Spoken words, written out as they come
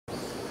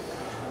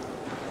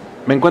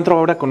Me encuentro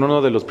ahora con uno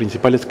de los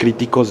principales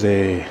críticos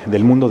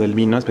del mundo del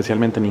vino,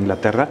 especialmente en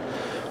Inglaterra,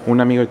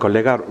 un amigo y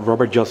colega,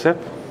 Robert Joseph,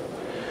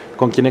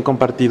 con quien he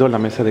compartido la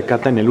mesa de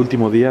cata en el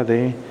último día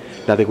de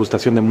la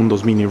degustación de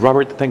Mundus Vini.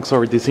 Robert, thanks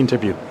for this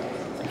interview.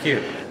 Thank you.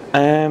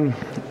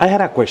 I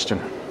had a question.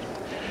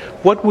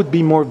 What would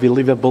be more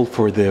believable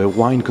for the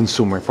wine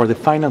consumer, for the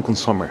final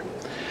consumer?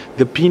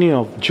 The opinion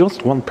of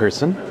just one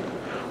person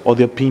or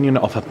the opinion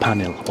of a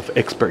panel of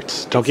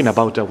experts talking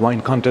about a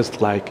wine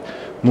contest like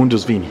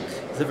Mundus Vini?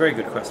 It's a very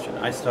good question.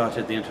 I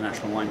started the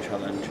International Wine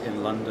Challenge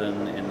in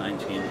London in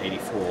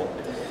 1984,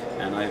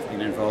 and I've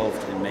been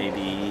involved in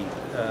maybe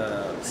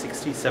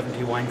 60,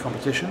 70 wine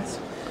competitions.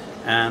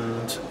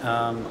 And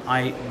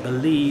I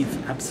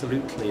believe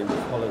absolutely in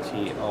the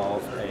quality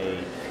of a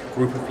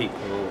group of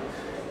people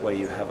where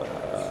you have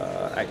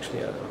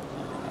actually a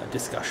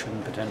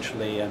discussion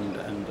potentially and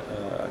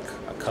a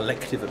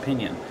collective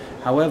opinion.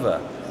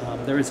 However,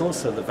 there is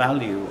also the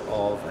value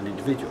of an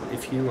individual.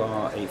 If you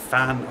are a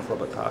fan of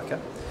Robert Parker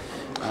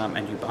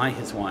and you buy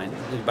his wine,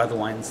 you buy the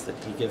wines that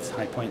he gives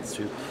high points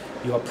to,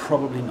 you are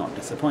probably not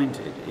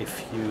disappointed.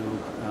 If you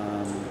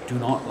do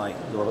not like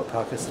the Robert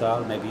Parker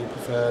style, maybe you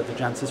prefer the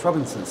Jancis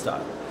Robinson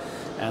style.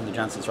 And the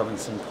Jancis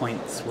Robinson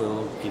points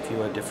will give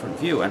you a different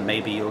view, and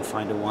maybe you'll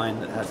find a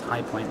wine that has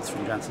high points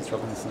from Jancis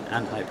Robinson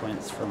and high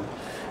points from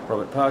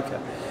Robert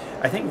Parker.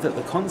 I think that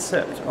the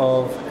concept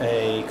of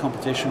a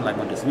competition like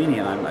Mundus Vini,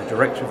 and I'm a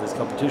director of this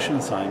competition,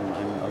 so I'm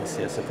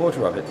obviously a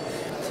supporter of it,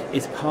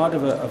 is part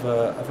of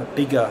a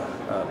bigger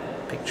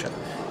picture.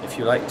 If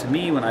you like, to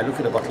me, when I look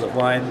at a bottle of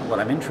wine, what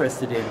I'm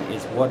interested in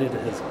is what it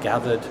has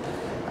gathered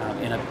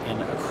in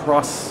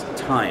across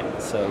time.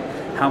 So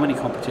how many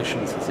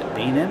competitions has it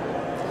been in?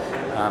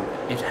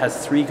 It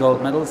has 3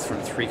 gold medals from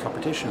 3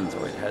 competitions,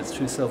 or it has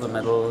 2 silver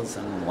medals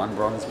and 1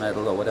 bronze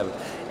medal, or whatever.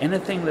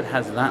 Anything that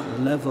has that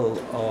level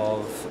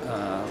of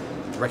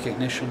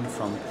recognition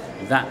from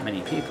that many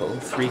people,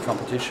 3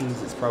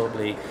 competitions, it's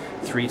probably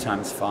 3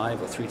 times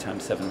 5 or 3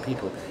 times 7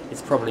 people,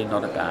 it's probably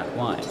not a bad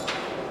wine.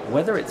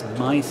 Whether it's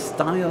my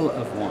style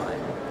of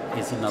wine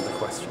is another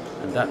question,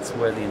 and that's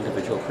where the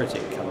individual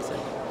critic comes in.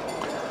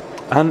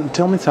 And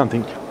tell me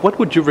something, what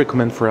would you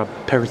recommend for a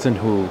person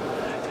who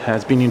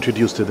has been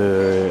introduced to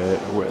the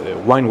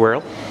wine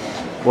world,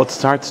 what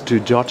starts to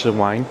judge the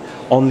wine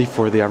only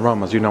for the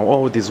aromas? You know,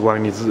 oh, this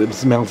wine it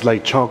smells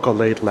like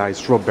chocolate, like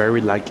strawberry,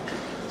 like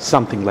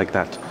something like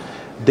that.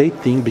 They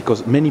think,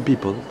 because many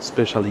people,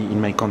 especially in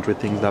my country,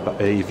 think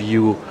that if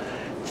you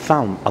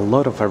found a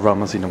lot of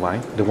aromas in a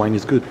wine, the wine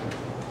is good.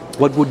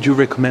 What would you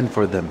recommend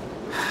for them?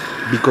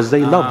 Because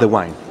they love the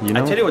wine, you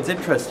know? I tell you what's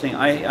interesting,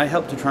 I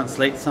helped to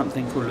translate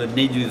something called le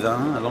nez du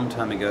vin a long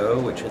time ago,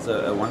 which is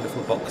a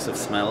wonderful box of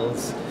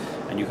smells,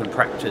 and you can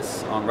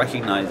practice on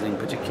recognizing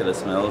particular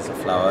smells of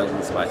flowers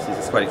and spices.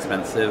 It's quite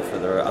expensive,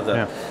 but there are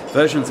other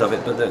versions of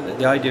it, but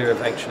the idea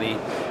of actually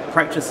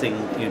practicing,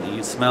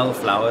 you smell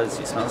flowers,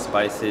 you smell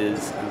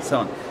spices, and so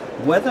on.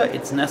 Whether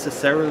it's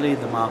necessarily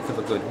the mark of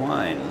a good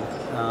wine,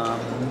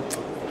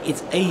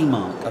 it's a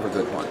mark of a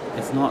good wine.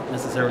 It's not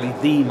necessarily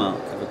the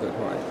mark of a good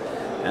wine.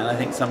 And I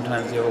think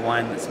sometimes you have a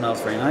wine that smells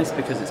very nice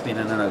because it's been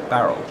in an oak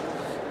barrel.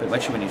 But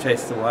actually when you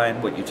taste the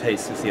wine, what you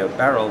taste is the oak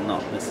barrel,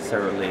 not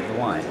necessarily the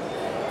wine.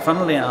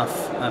 Funnily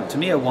enough, to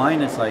me a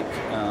wine is like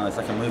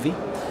a movie.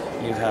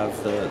 You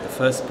have the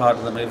first part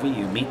of the movie,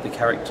 you meet the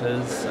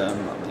characters,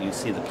 you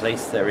see the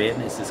place they're in.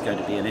 Is this going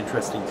to be an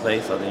interesting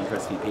place? Are they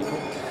interesting people?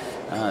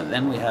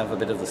 Then we have a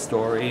bit of the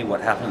story,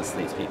 what happens to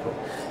these people,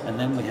 and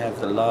then we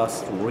have the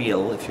last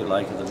reel, if you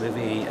like, of the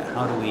movie.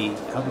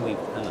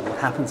 What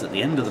happens at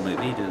the end of the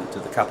movie? Do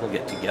the couple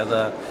get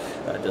together?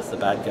 Does the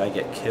bad guy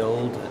get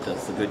killed?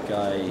 Does the good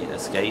guy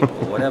escape,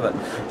 or whatever?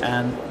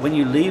 And when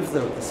you leave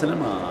the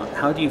cinema,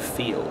 how do you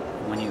feel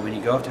when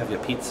you go off to have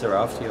your pizza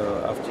after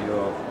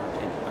your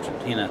in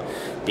Argentina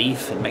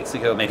beef, in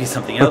Mexico maybe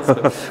something else?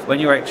 But when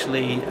you're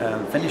actually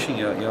finishing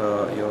your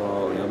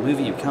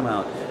movie, you come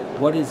out.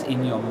 What is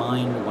in your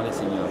mind, what is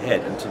in your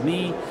head? And to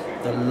me,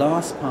 the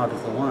last part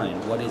of the wine,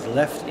 what is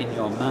left in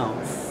your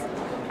mouth,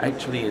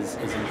 actually is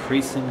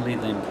increasingly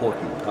the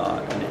important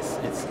part. And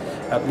it's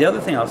the other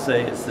thing I'll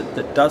say is that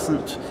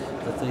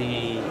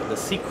the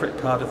secret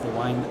part of the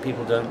wine that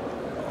people don't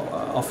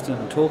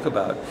often talk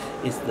about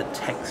is the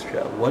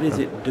texture. What is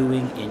it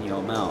doing in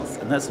your mouth?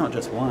 And that's not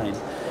just wine.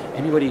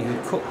 Anybody who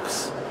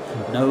cooks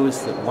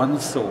knows that one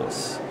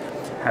sauce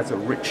has a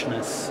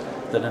richness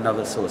that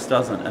another sauce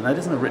doesn't. And that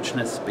isn't a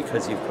richness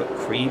because you've put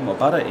cream or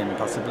butter in,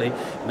 possibly.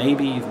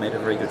 Maybe you've made a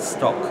very good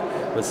stock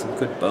with some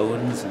good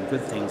bones and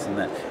good things in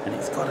that. And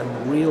it's got a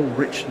real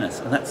richness,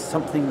 and that's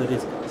something that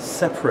is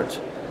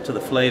separate to the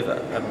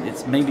flavor.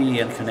 It's maybe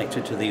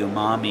connected to the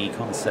umami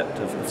concept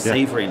of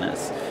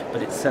savoriness,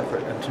 but it's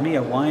separate. And to me,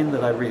 a wine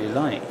that I really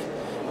like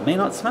may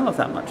not smell of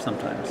that much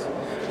sometimes.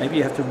 Maybe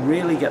you have to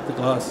really get the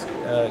glass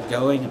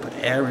going and put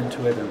air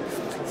into it, and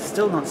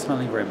still not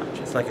smelling very much.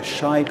 It's like a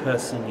shy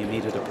person you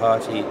meet at a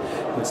party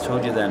who's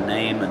told you their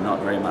name and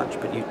not very much,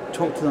 but you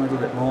talk to them a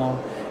little bit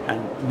more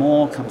and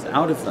more comes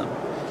out of them.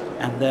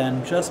 And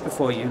then just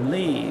before you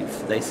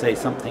leave, they say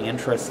something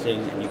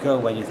interesting, and you go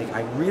away and you think,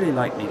 I really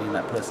like meeting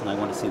that person, I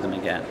want to see them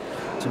again.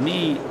 To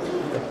me,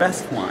 the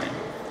best wine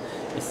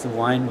is the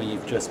wine where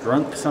you've just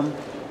drunk some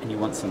and you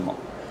want some more.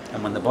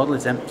 And when the bottle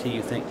is empty,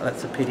 you think, oh,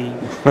 that's a pity,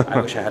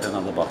 I wish I had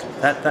another bottle.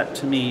 That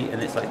to me,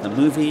 and it's like the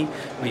movie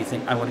where you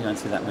think, I want to go and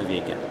see that movie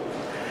again.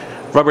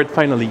 Robert,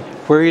 finally,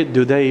 where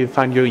do they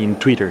find you in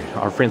Twitter?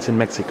 Our friends in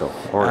Mexico,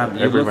 or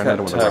you look at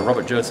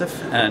Robert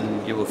Joseph,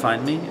 and you will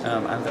find me.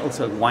 And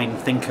also Wine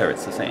Thinker,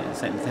 it's the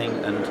same thing.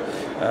 And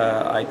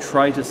I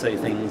try to say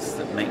things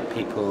that make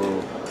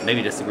people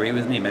maybe disagree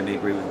with me, maybe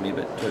agree with me,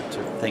 but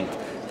to think.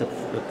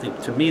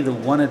 To me, the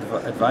one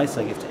advice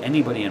I give to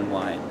anybody in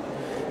wine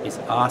is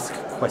ask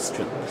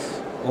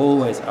questions.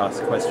 Always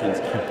ask questions.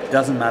 It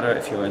doesn't matter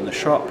if you're in the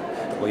shop,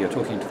 or you're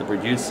talking to the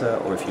producer,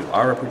 or if you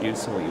are a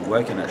producer, or you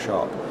work in a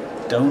shop.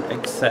 Don't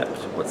accept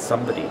what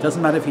somebody,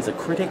 doesn't matter if he's a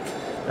critic,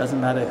 doesn't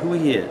matter who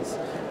he is,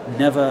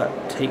 never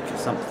take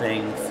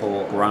something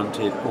for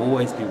granted,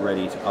 always be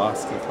ready to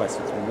ask the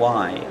questions,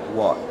 why,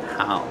 what,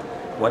 how,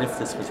 what if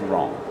this was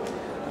wrong?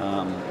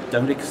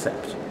 Don't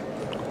accept.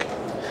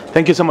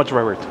 Thank you so much,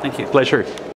 Robert. Thank you. Pleasure.